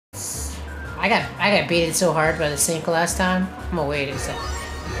I got baited so hard by the sink last time. I'm gonna wait a sec.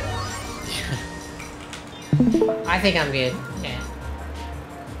 I think I'm good. Yeah.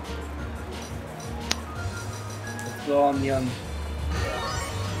 Let's go Onion.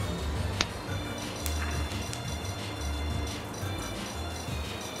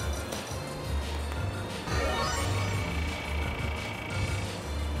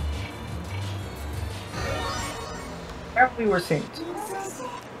 Apparently we're synced.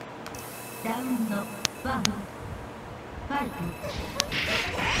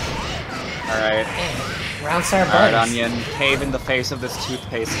 Alright. Round star bugs. Alright, Onion, cave in the face of this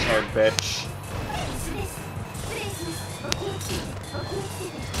toothpaste-haired bitch.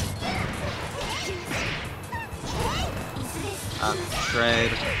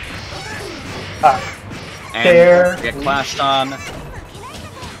 Trade. And There. get clashed on.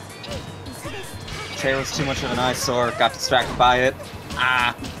 Chair was too much of an eyesore, got distracted by it.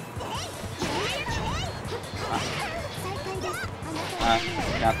 Ah!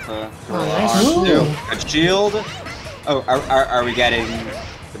 Got the good shield. Oh, are we getting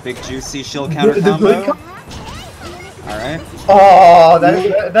the big juicy shield counter combo? Alright. Oh,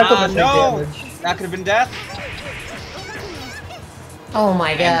 that doesn't no! take damage. That could have been death. Oh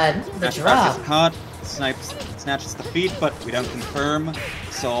my god, the drop. Caught, snatches the feet, but we don't confirm.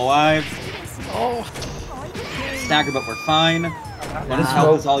 Still alive. Oh. Stagger, but we're fine. One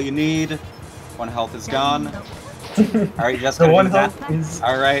health is all you need. One health is gone. Alright, just gonna do that.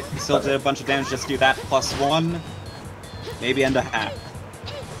 Alright, still did a bunch of damage, just do that. +1. Maybe end a half.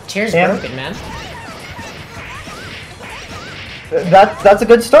 Chair's broken, man. That's a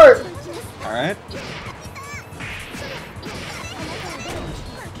good start. Alright.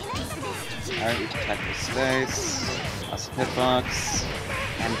 Alright, we protect the space. Lost a hitbox.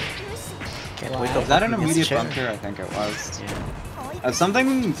 And was that an immediate bunker? I think it was. Yeah.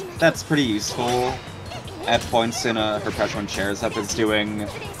 Something that's pretty useful at points in her pressure on chairs up is doing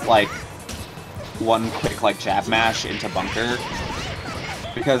like one quick jab mash into bunker.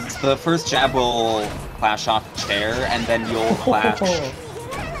 Because the first jab will clash off the chair and then you'll clash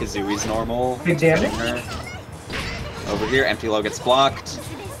Hizui's normal. Big damage. Her. Over here, empty low gets blocked.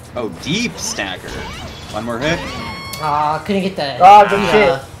 Oh, deep stagger. One more hit. Aw, couldn't get the... Ah, good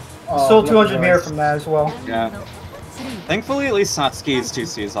shit. Still 200 mirror from that as well. Yeah. Thankfully, at least Satsuki's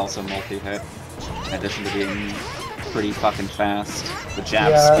 2C is also multi-hit. In addition to being pretty fucking fast. The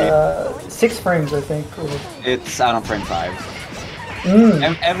jab speed. 6 frames, I think. It's out on frame 5.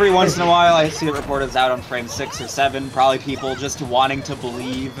 Every once in a while, I see it reported as out on frame 6 or 7. Probably people just wanting to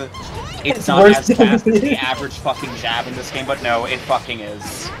believe it's not as fast as the average fucking jab in this game, but no, it fucking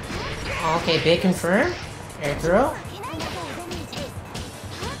is. Okay, big confirm. Air throw.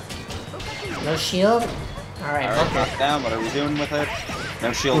 No shield. Alright, knock down. What are we doing with it?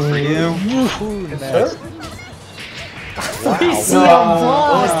 No shield for you. Yes, Wow.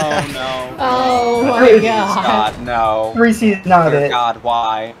 Oh no. Oh my god. God, no. 3C is not Dear it. God,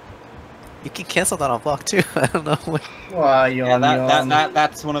 why? You can cancel that on block too. I don't know. Wow, Yeah,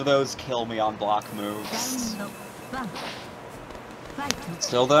 that's one of those kill me on block moves.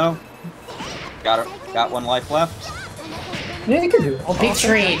 Still though, got one life left. Yeah, you can do it. Oh, big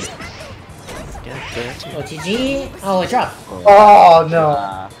trade. Oh, GG. Oh, a drop. Oh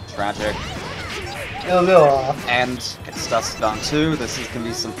no. Tragic. A little off. And it's dusted on too. This is gonna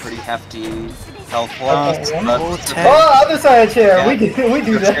be some pretty hefty health loss. Oh, other side of chair. Yeah. We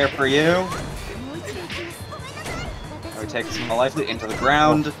do that. Chair for you. We take some life into the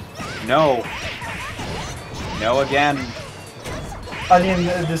ground. No. No again. Onion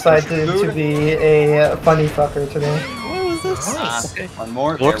decided to be a funny fucker today. What was this? Nice. One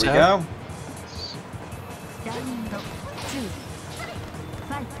more. There we go.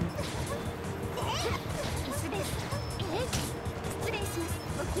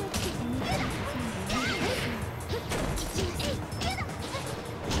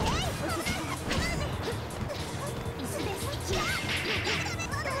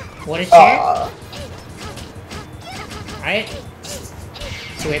 What a chair. Alright.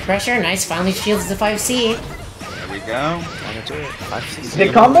 2-way pressure. Nice. Finally shields the 5C. There we go.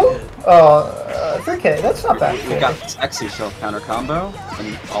 Big combo? 3K. That's not bad. We got sexy shield counter combo.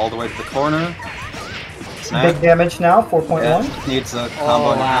 And all the way to the corner. Snap. Big damage now. 4.1. Yeah, needs a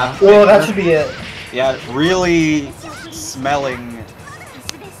combo and a half. Well, that should be it. Yeah, really smelling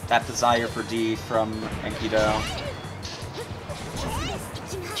that desire for D from Enkido.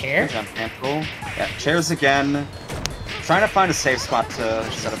 Chair? Jump cancel. Yeah, chairs again. Trying to find a safe spot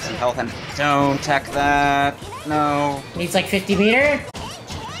to set up some health, and don't tech that. No. Needs like 50 meter?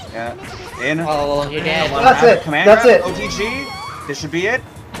 Yeah. In. Oh, you're dead. That's it. Command That's it. OTG. This should be it.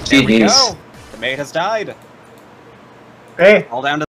 There we go. mate has died. Hey. All down to